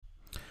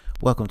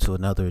Welcome to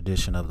another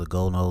edition of the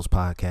Go Nose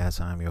Podcast.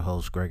 I'm your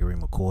host, Gregory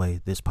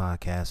McCoy. This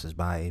podcast is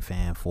by a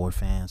fan for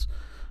fans.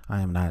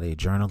 I am not a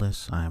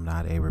journalist. I am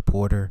not a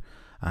reporter.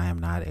 I am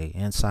not an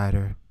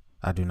insider.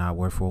 I do not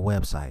work for a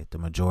website. The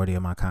majority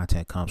of my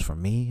content comes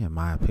from me, in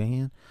my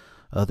opinion.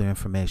 Other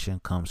information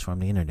comes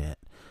from the internet.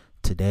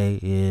 Today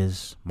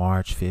is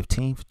March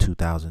 15th,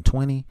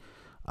 2020.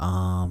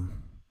 I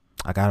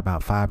got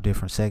about 5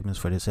 different segments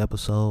for this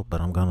episode,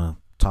 but I'm going to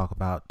talk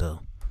about the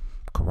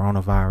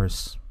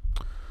coronavirus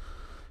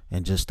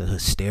and just the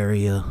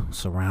hysteria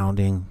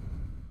surrounding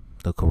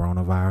the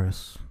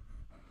coronavirus.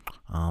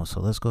 So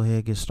let's go ahead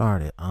and get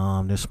started.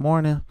 This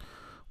morning,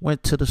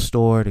 went to the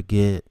store to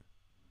get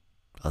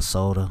a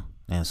soda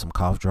and some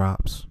cough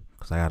drops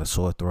because I got a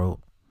sore throat.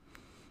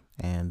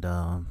 And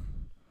I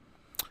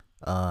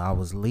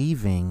was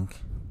leaving,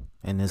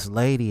 and this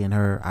lady and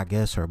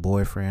her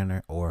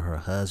boyfriend or her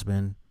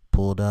husband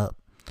pulled up.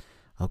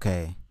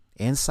 Okay,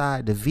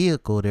 inside the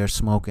vehicle, they're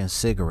smoking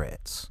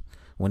cigarettes.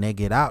 When they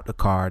get out the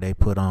car, they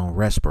put on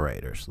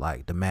respirators,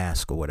 like the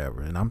mask or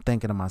whatever. And I'm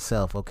thinking to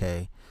myself,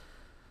 okay,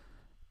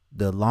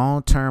 the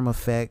long-term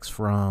effects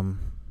from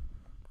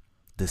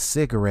the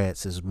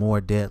cigarettes is more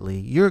deadly.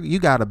 You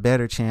got a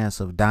better chance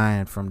of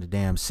dying from the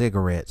damn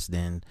cigarettes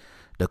than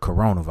the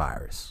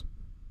coronavirus,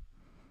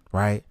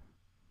 right?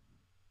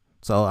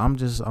 So I'm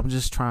just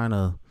trying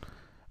to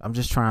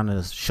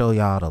show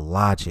y'all the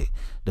logic.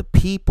 The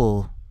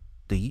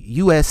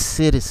U.S.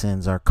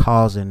 citizens are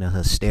causing the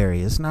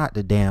hysteria. It's not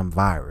the damn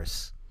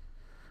virus,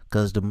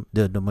 because the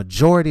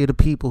majority of the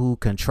people who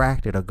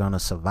contracted are gonna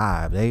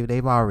survive.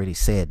 They've already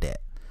said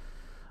that.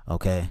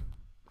 Okay,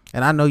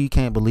 and I know you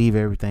can't believe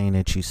everything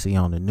that you see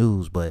on the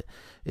news, but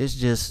it's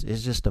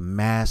just a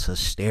mass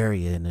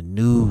hysteria in the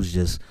news.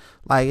 Just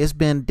like it's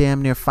been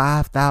damn near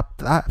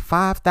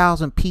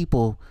 5,000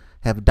 people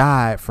have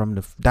died from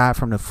the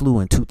flu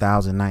in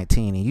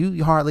 2019, and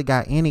you hardly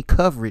got any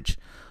coverage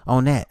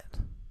on that.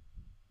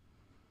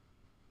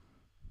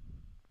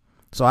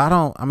 So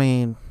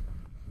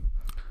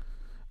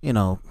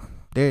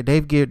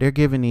they're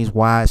giving these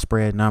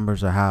widespread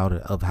numbers of how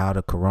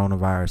the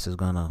coronavirus is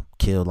gonna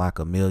kill like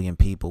 1 million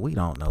people. We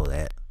don't know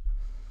that.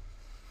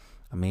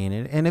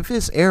 And if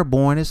it's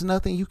airborne, it's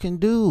nothing you can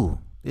do.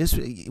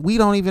 We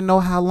don't even know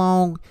how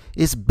long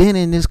it's been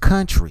in this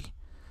country.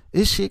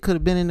 This shit could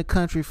have been in the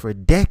country for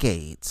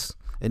decades,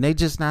 and they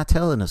just not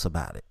telling us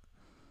about it.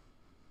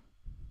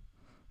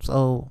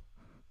 So,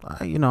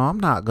 I'm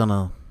not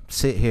gonna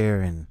sit here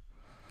and,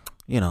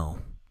 you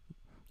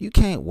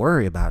can't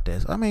worry about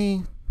this. I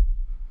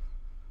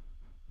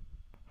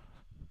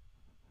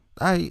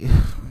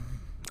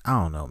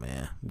don't know,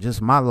 man.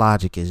 Just my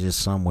logic is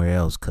just somewhere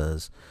else,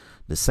 because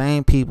the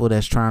same people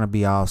that's trying to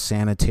be all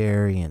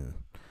sanitary and,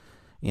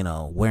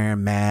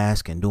 wearing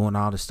masks and doing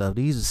all this stuff,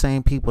 these are the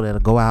same people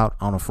that'll go out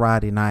on a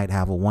Friday night,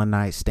 have a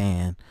one-night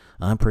stand,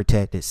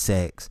 unprotected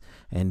sex,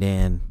 and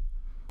then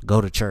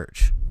go to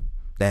church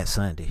that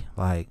Sunday.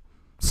 Like,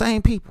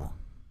 same people.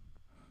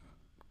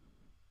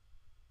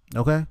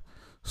 Okay?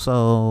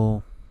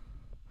 So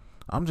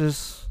I'm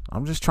just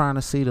trying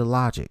to see the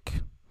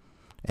logic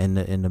and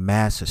the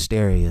mass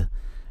hysteria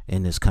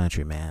in this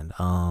country, man.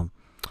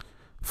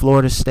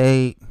 Florida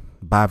State,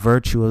 by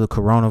virtue of the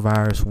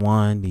coronavirus,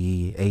 won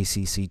the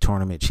ACC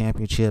tournament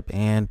championship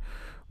and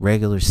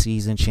regular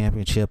season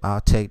championship. I'll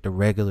take the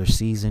regular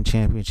season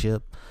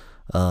championship.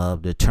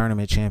 The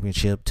tournament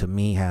championship, to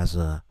me, has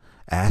a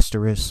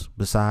asterisk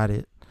beside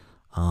it.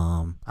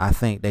 I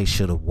think they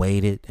should have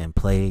waited and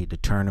played the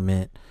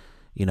tournament,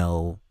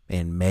 in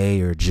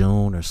May or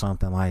June or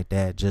something like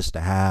that, just to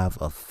have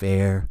a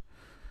fair,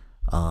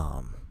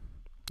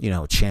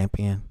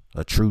 champion,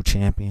 a true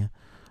champion.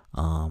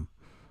 From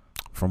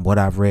what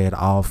I've read,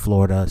 all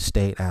Florida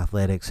State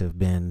athletics have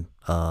been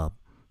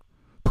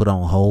put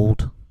on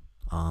hold.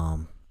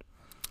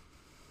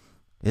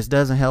 This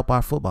doesn't help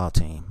our football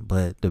team,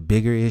 but the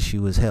bigger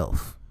issue is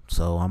health.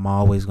 So I'm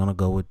always going to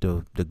go with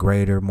the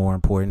greater, more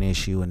important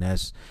issue, and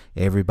that's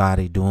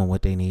everybody doing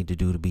what they need to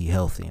do to be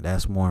healthy. And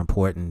that's more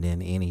important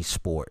than any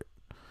sport.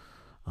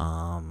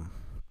 So,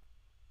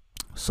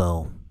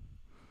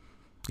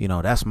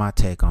 that's my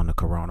take on the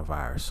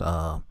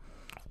coronavirus.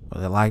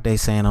 Like they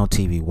saying on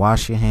TV,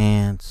 wash your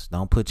hands.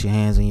 Don't put your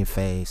hands in your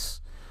face.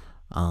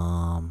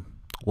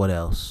 What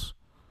else?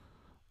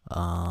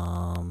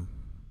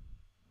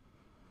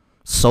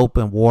 Soap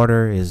and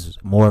water is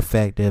more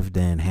effective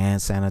than hand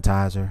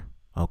sanitizer.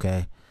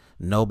 Okay,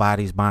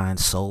 nobody's buying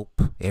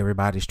soap.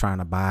 Everybody's trying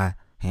to buy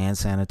hand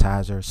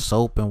sanitizer.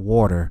 Soap and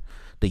water.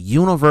 The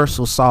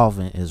universal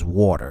solvent is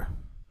water.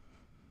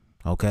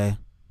 Okay,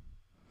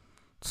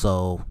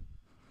 so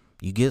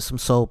you get some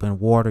soap and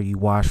water. You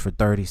wash for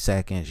 30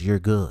 seconds. You're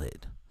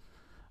good.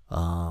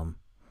 My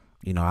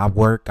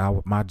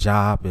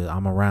job is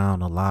I'm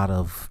around a lot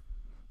of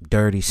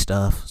dirty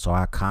stuff, so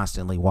I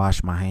constantly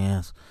wash my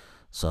hands.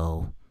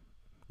 So,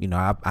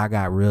 I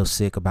got real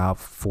sick about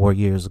 4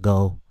 years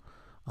ago.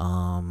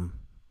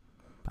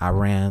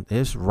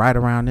 It's right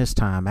around this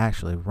time,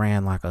 actually,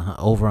 ran like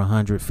over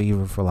 100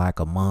 fever for like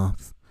a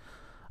month.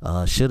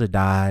 Should have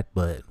died,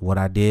 but what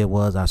I did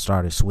was I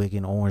started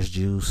swigging orange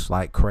juice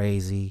like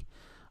crazy,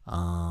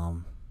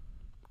 and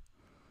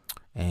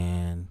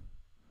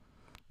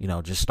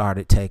just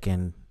started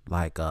taking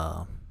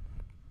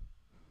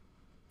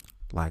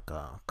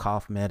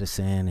cough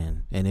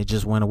medicine, and it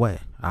just went away.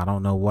 I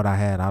don't know what I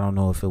had. I don't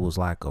know if it was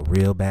like a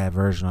real bad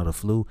version of the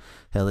flu.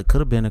 Hell, it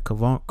could have been a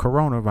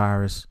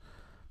coronavirus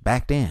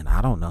back then.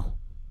 I don't know.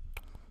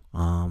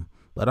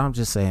 But I'm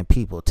just saying,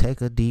 people, take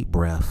a deep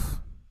breath.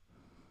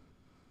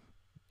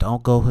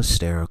 Don't go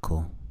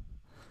hysterical.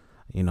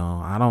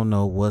 I don't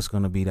know what's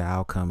going to be the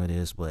outcome of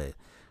this, but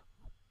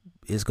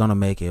it's going to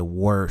make it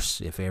worse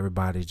if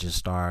everybody just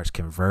starts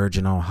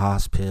converging on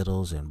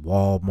hospitals and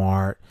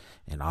Walmart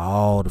and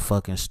all the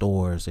fucking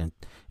stores and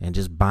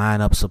just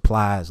buying up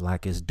supplies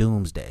like it's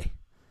doomsday.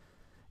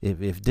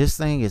 If this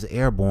thing is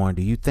airborne,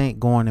 do you think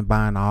going and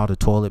buying all the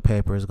toilet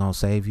paper is going to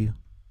save you?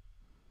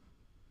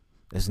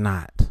 It's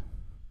not.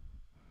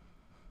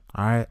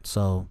 All right,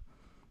 so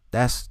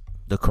that's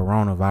the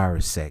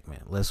coronavirus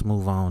segment. Let's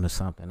move on to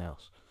something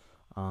else.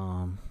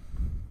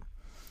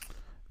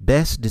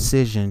 Best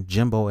decision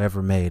Jimbo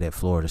ever made at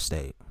Florida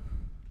State.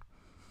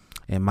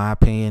 In my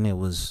opinion, it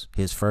was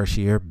his first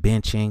year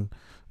benching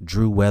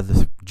Drew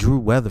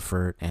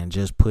Weatherford and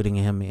just putting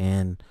him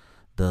in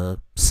the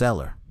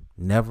cellar.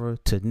 Never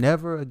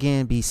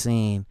again be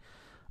seen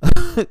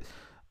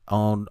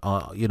on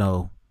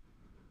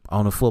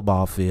the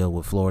football field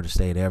with Florida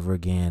State ever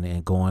again,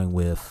 and going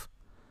with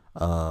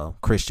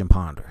Christian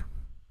Ponder.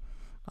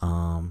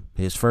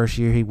 His first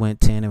year he went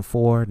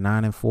 10-4,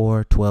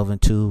 9-4,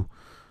 12-2,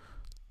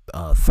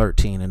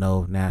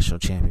 13-0 national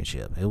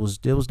championship. It was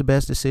the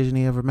best decision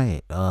he ever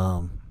made.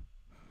 I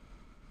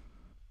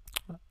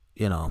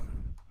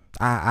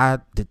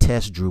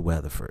detest Drew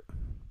Weatherford.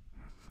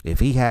 If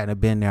he hadn't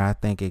have been there, I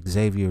think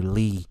Xavier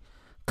Lee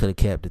could have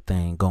kept the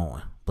thing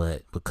going.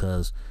 But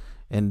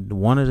and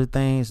one of the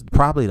things,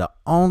 probably the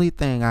only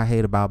thing I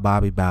hate about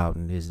Bobby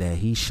Bowden, is that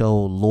he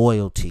showed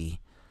loyalty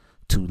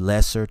to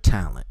lesser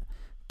talent.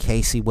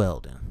 Casey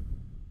Weldon,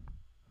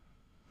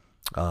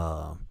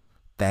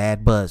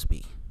 Thad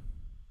Busby,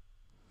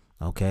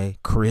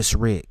 Chris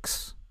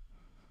Ricks,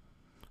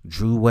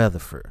 Drew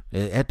Weatherford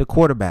at the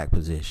quarterback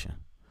position.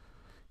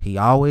 He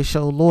always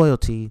showed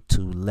loyalty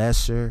to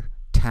lesser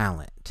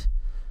talent.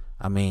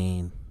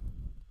 You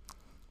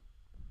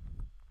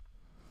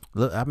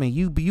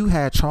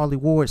had Charlie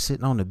Ward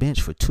sitting on the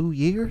bench for 2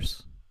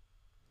 years.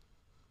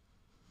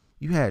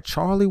 You had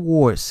Charlie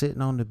Ward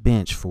sitting on the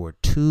bench for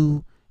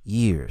 2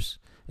 years.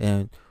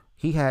 And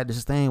he had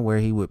this thing where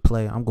he would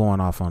play. I'm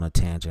going off on a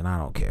tangent. I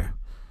don't care.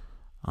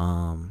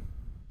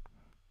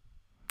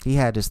 He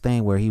had this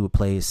thing where he would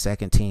play his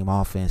second team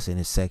offense and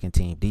his second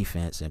team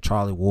defense, and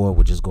Charlie Ward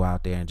would just go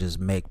out there and just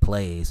make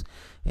plays,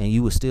 and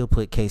you would still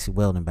put Casey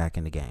Weldon back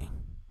in the game.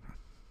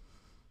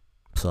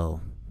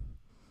 So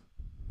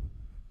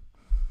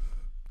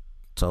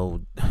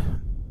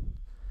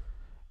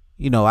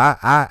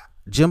I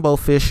Jimbo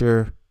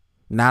Fisher,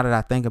 now that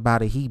I think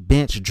about it, he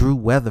benched Drew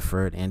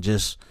Weatherford and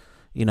just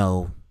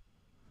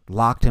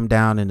locked him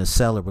down in the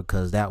cellar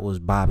because that was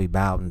Bobby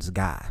Bowden's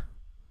guy,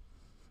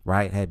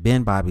 right? Had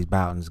been Bobby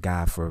Bowden's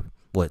guy for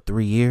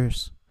 3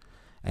 years,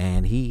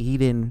 and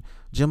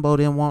Jimbo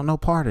didn't want no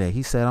part of that.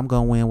 He said, I'm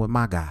gonna win with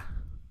my guy,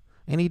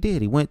 and he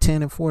did. He went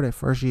 10-4 that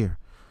first year,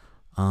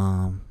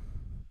 and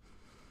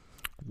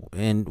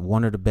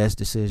one of the best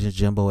decisions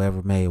Jimbo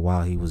ever made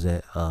while he was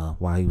the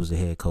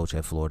head coach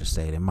at Florida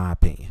State, in my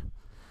opinion.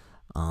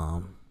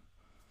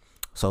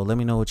 So let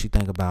me know what you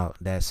think about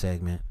that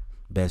segment.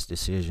 Best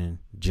decision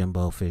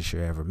Jimbo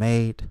Fisher ever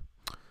made.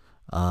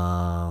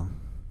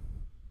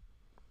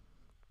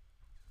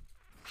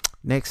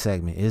 Next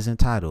segment is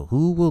entitled,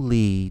 Who Will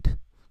Lead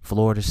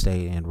Florida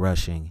State in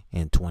Rushing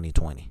in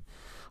 2020?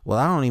 Well,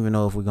 I don't even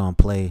know if we're going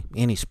to play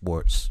any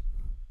sports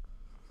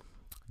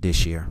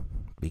this year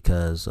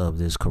because of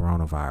this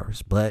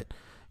coronavirus. But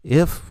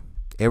if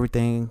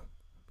everything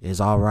is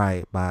all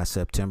right by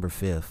September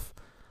 5th,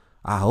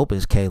 I hope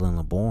it's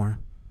Kalen LeBourne.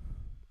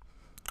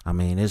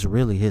 It's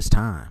really his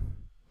time.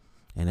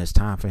 And it's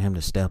time for him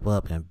to step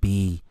up and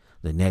be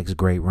the next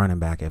great running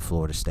back at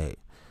Florida State.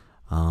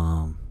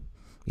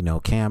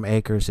 Cam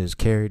Akers has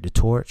carried the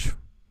torch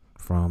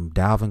from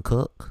Dalvin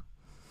Cook.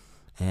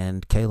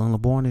 And Kalen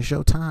LeBourne, is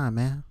your time,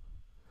 man.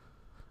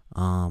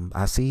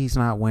 I see he's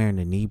not wearing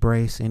the knee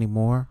brace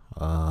anymore.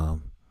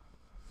 So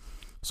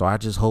I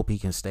just hope he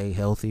can stay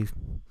healthy,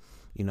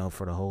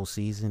 for the whole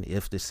season,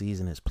 if the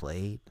season is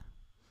played.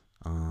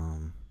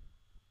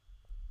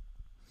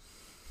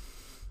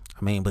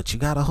 But you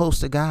got a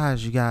host of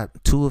guys. You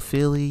got Tua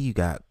Philly, you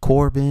got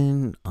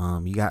Corbin,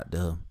 you got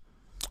the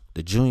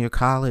junior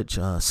college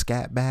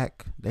scat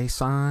back they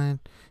signed.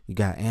 You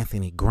got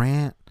Anthony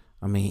Grant.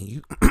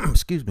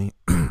 Excuse me.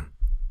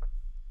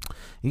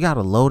 You got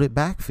a loaded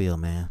backfield,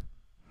 man.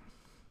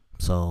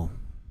 So,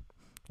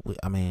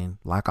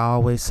 like I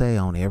always say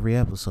on every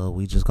episode,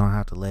 we just gonna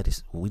have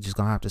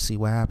to see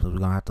what happens. We're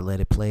gonna have to let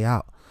it play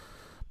out.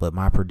 But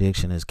my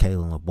prediction is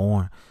Kalen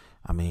LeBourne.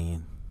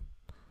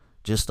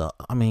 just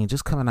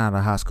coming out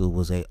of high school,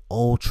 was a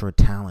ultra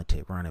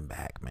talented running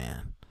back,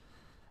 man.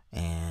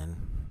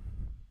 And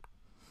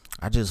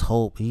I just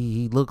hope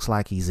he looks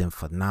like he's in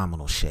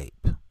phenomenal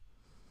shape.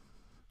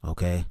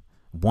 Okay.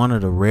 One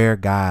of the rare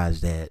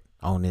guys that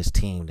on this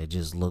team that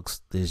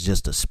is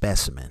just a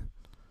specimen.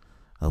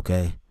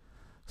 Okay.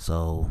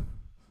 So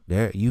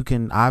there you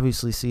can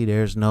obviously see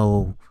there's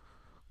no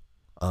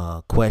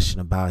question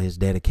about his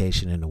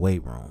dedication in the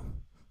weight room,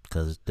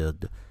 because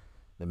the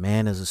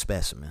man is a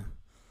specimen.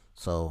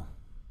 So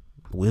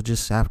we'll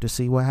just have to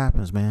see what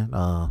happens, man.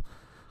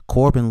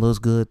 Corbin looks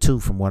good too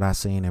from what I've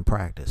seen in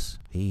practice.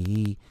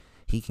 He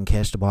can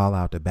catch the ball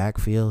out the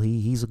backfield.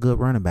 He's a good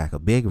running back, a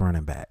big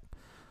running back.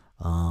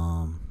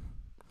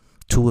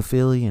 Tua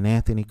Philly and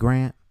Anthony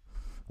Grant,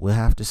 we'll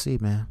have to see,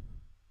 man.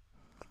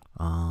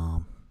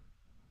 So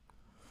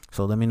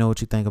let me know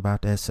what you think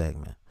about that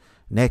segment.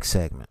 Next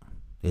segment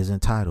is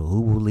entitled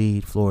 "Who Will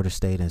Lead Florida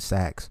State in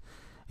Sacks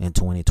in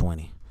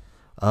 2020?"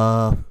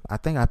 I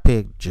think I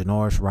picked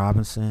Janoris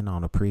Robinson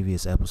on a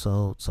previous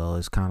episode, so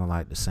it's kind of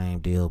like the same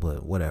deal,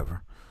 but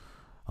whatever.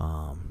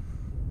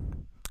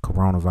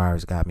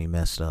 Coronavirus got me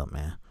messed up,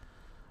 man.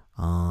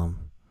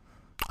 I'm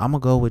gonna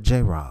go with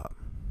J-Rob.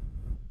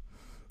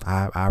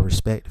 I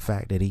respect the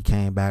fact that he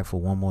came back for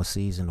one more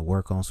season to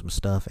work on some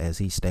stuff, as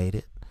he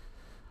stated.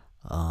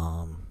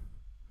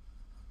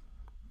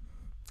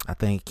 I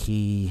think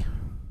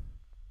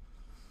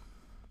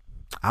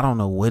I don't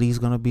know what he's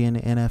going to be in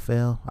the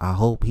NFL. I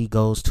hope he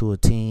goes to a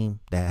team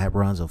that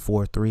runs a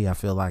 4-3. I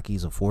feel like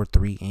he's a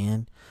 4-3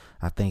 in.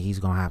 I think he's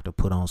going to have to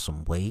put on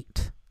some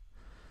weight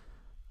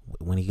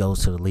when he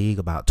goes to the league,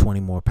 about 20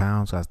 more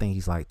pounds. I think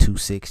he's like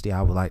 260.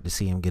 I would like to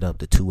see him get up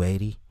to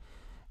 280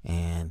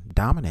 and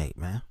dominate,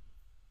 man.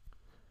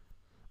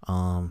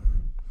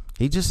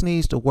 He just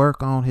needs to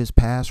work on his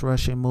pass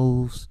rushing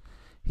moves.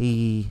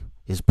 He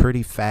is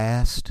pretty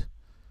fast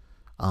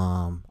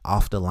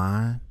off the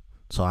line.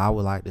 So I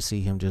would like to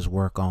see him just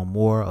work on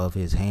more of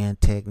his hand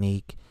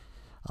technique,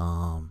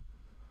 and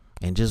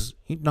just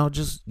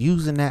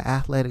using that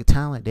athletic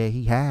talent that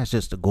he has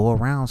just to go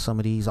around some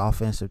of these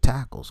offensive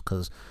tackles,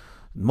 because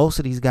most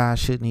of these guys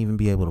shouldn't even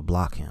be able to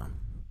block him.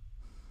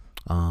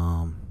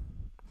 I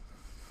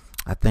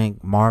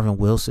think Marvin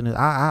Wilson is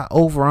I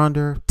over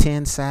under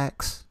 10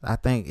 sacks. I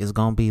think is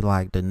gonna be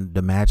like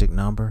the magic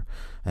number,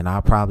 and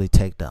I'll probably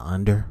take the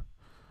under.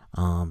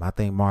 I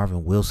think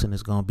Marvin Wilson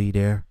is gonna be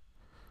there.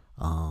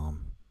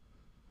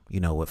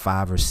 With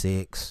 5 or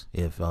 6.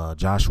 If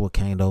Joshua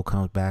Kando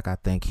comes back, I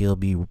think he'll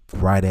be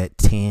right at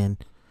 10,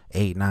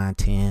 8, 9,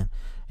 10.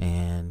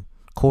 And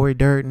Corey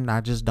Durden, I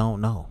just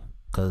don't know,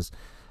 because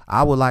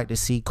I would like to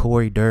see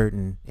Corey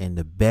Durden in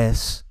the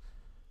best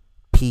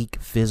peak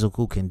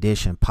physical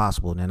condition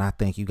possible. And then I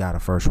think you got a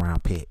first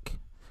round pick,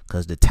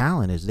 because the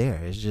talent is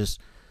there. It's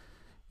just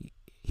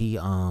his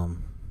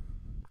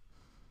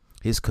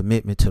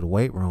commitment to the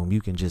weight room,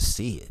 you can just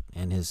see it,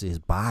 and his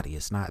body,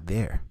 it's not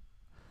there.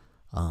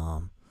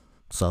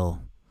 So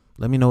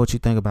let me know what you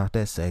think about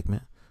that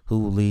segment. Who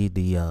will lead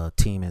the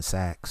team in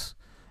sacks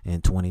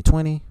in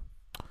 2020?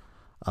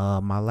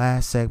 My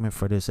last segment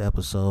for this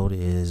episode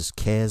is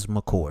Kex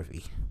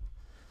McCorvey,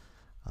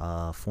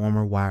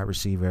 former wide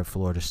receiver at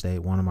Florida State,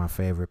 one of my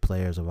favorite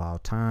players of all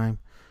time.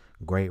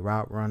 Great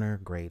route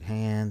runner, great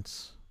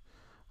hands.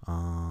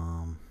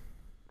 I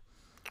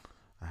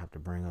have to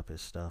bring up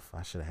his stuff.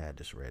 I should have had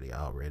this ready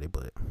already,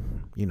 but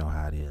you know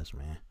how it is,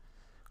 man.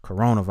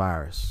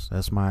 Coronavirus.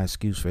 That's my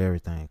excuse for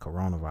everything.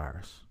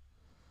 Coronavirus.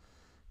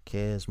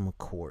 Kex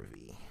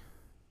McCorvey.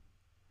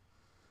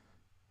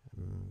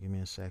 Give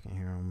me a second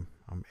here. I'm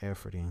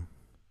efforting.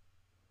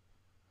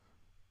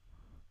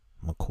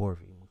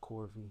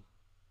 McCorvey.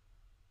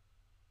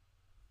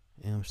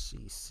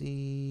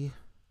 MCC.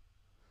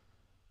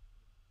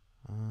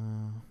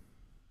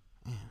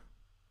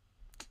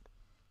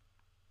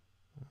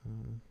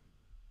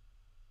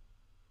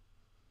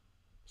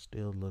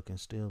 Still looking.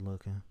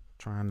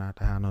 Trying not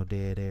to have no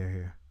dead air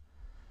here.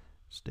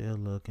 Still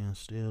looking.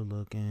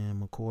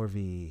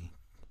 McCorvey.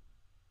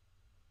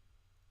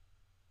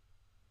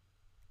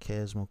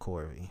 Kex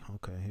McCorvey.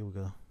 Okay, here we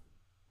go.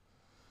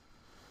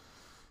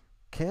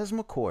 Kex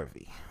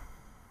McCorvey.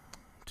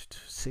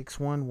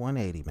 6'1",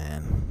 180,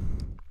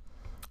 man.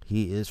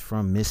 He is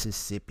from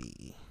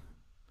Mississippi.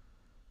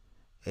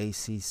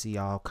 ACC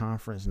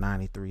All-Conference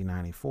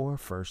 93-94,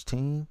 first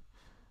team.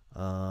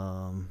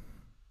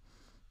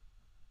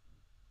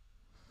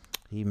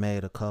 He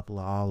made a couple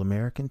of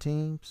All-American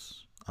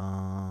teams.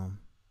 And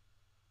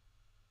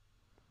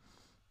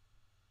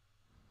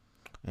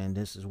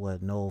this is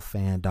what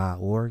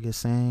NoFan.org is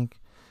saying.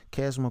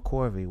 Kex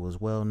McCorvey was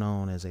well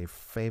known as a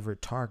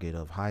favorite target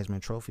of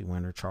Heisman Trophy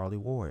winner Charlie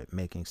Ward,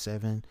 making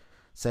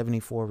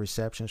 74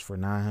 receptions for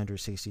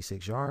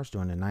 966 yards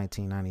during the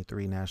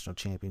 1993 National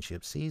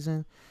Championship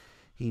season.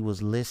 He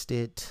was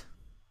listed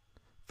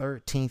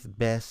 13th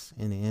best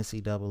in the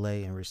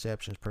NCAA in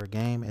receptions per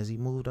game as he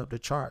moved up the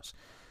charts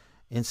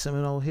in the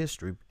Seminole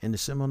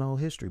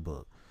history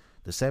book.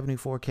 The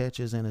 74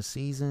 catches in a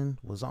season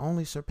was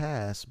only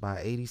surpassed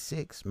by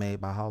 86 made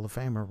by Hall of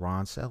Famer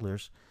Ron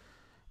Sellers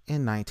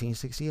in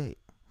 1968.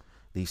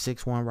 The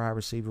 6'1" wide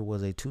receiver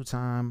was a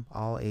two-time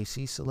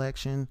All-AC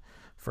selection,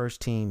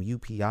 first-team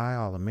UPI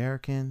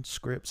All-American,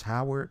 Scripps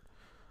Howard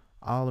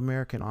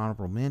All-American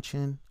Honorable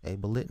Mention, a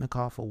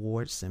Biletnikoff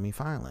Award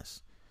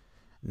semifinalist,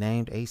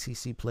 named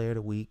ACC Player of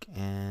the Week,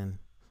 and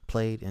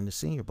played in the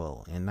Senior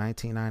Bowl. In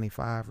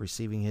 1995,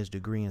 receiving his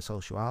degree in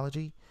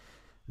sociology,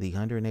 the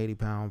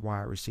 180-pound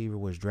wide receiver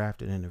was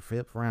drafted in the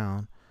 5th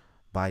round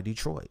by the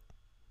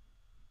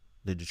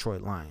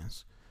Detroit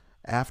Lions.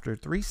 After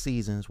 3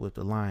 seasons with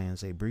the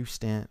Lions, a brief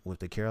stint with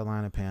the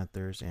Carolina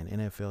Panthers and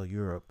NFL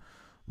Europe,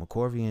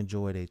 McCorvey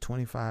enjoyed a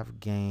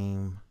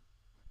 25-game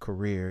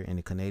career in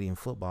the Canadian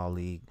Football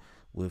League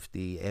with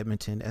the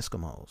Edmonton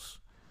Eskimos.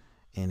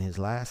 In his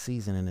last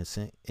season in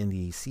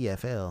the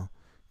CFL,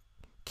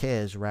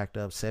 Kex racked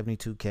up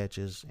 72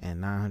 catches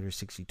and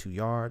 962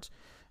 yards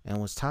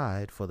and was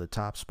tied for the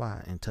top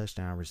spot in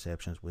touchdown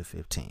receptions with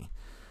 15.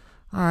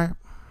 All right.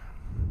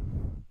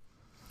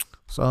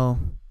 So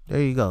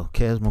there you go.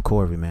 Kex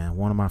McCorvey, man.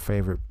 One of my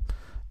favorite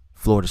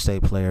Florida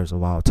State players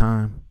of all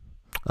time.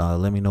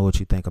 Let me know what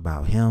you think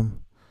about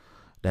him.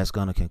 That's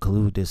going to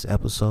conclude this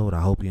episode.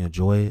 I hope you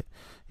enjoy it.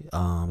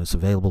 It's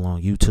available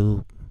on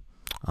YouTube.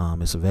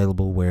 It's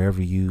available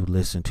wherever you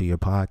listen to your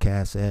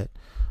podcast at.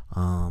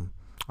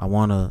 I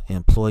want to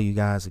implore you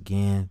guys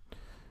again.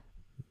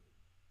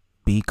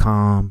 Be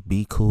calm.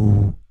 Be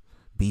cool.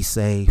 Be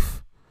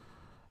safe.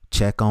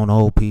 Check on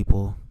old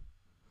people.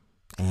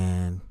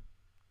 And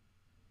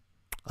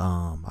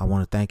I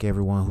want to thank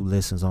everyone who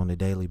listens on a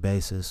daily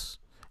basis.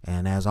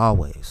 And as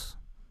always,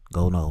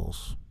 go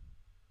Noles.